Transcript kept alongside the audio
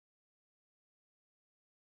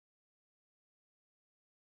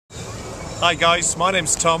Hi guys, my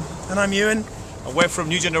name's Tom And I'm Euan. and we're from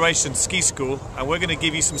New Generation Ski School, and we're going to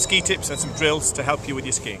give you some ski tips and some drills to help you with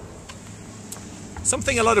your skiing.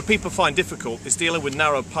 Something a lot of people find difficult is dealing with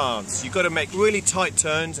narrow paths. You've got to make really tight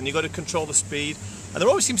turns and you've got to control the speed, and there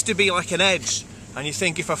always seems to be like an edge and you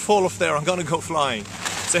think, if I fall off there I'm going to go flying.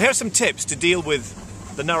 So here's some tips to deal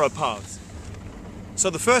with the narrow paths. So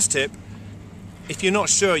the first tip, if you're not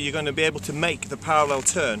sure you're going to be able to make the parallel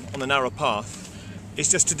turn on the narrow path, is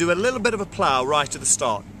just to do a little bit of a plough right at the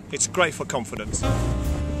start. It's great for confidence.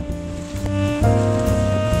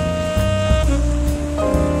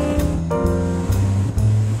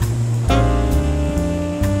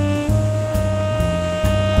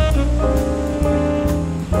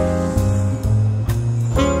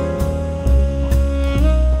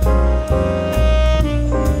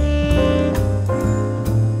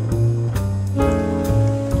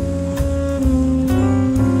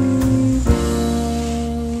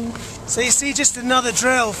 So you see, just another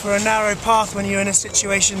drill for a narrow path when you're in a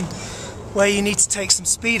situation where you need to take some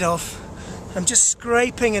speed off. I'm just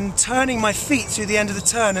scraping and turning my feet through the end of the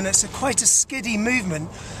turn, and it's quite a skiddy movement,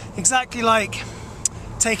 exactly like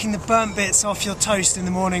taking the burnt bits off your toast in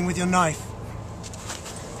the morning with your knife.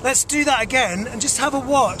 Let's do that again, and just have a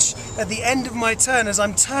watch at the end of my turn. As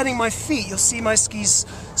I'm turning my feet, you'll see my skis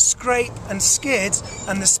scrape and skid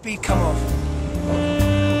and the speed come off.